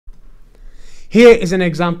Here is an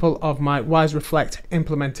example of my Wwise Reflect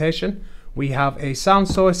implementation. We have a sound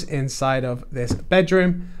source inside of this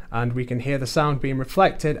bedroom, and we can hear the sound being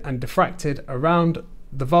reflected and diffracted around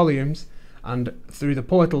the volumes and through the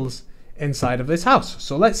portals inside of this house.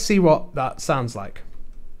 So let's see what that sounds like.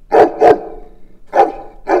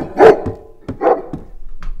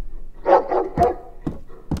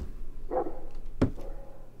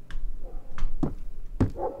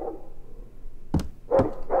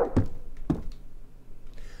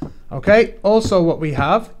 Okay, also what we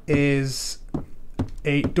have is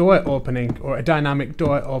a door opening, or a dynamic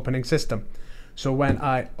door opening system. So when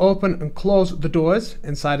I open and close the doors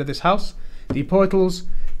inside of this house, the portals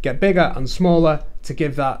get bigger and smaller to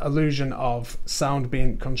give that illusion of sound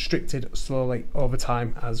being constricted slowly over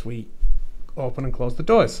time as we open and close the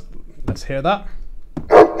doors. Let's hear that.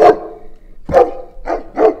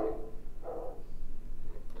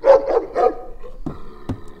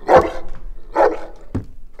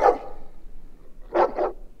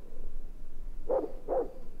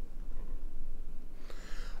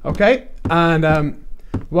 Okay, and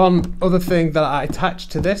one other thing that I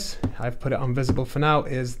attached to this, I've put it on visible for now,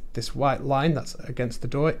 is this white line that's against the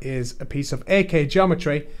door is a piece of AK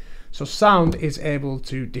geometry, so sound is able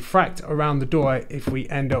to diffract around the door if we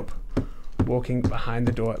end up walking behind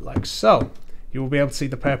the door like so. You will be able to see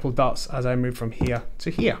the purple dots as I move from here to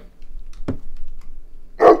here.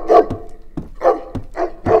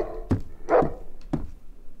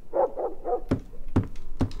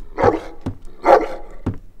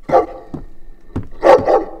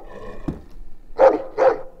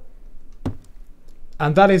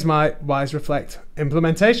 And that is my Wwise Reflect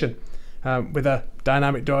implementation with a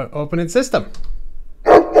dynamic door opening system.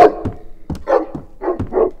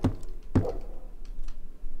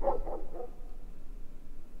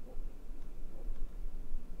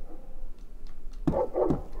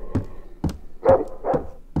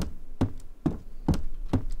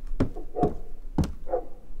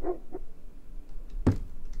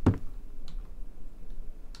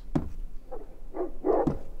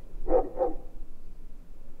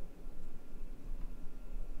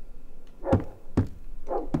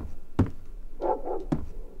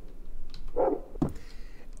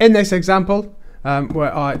 In this example,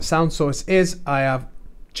 where our sound source is, I have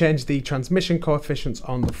changed the transmission coefficients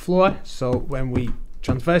on the floor, so when we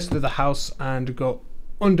traverse through the house and go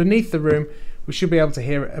underneath the room, we should be able to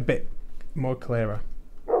hear it a bit more clearer.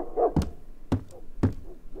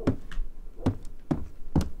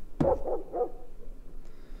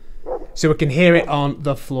 So we can hear it on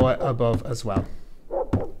the floor above as well.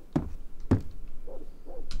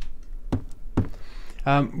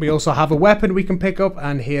 We also have a weapon we can pick up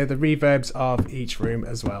and hear the reverbs of each room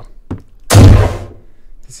as well.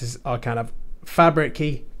 This is our kind of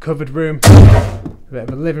fabric-y covered room, a bit of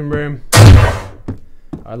a living room,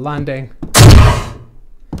 our landing,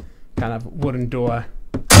 kind of wooden door.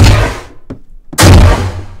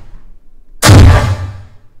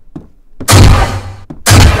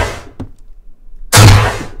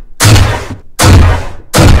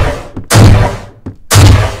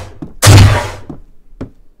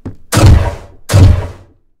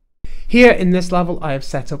 Here in this level I have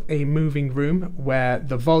set up a moving room where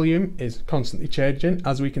the volume is constantly changing,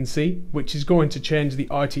 as we can see, which is going to change the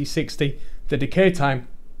RT60, the decay time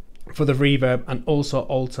for the reverb, and also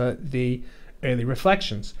alter the early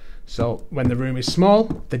reflections. So when the room is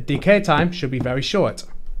small, the decay time should be very short.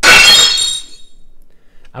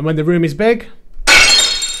 And when the room is big,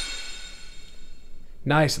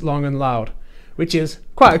 nice, long and loud, which is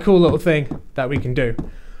quite a cool little thing that we can do.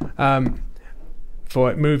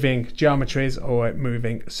 For moving geometries or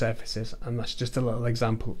moving surfaces, and that's just a little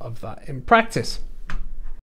example of that in practice.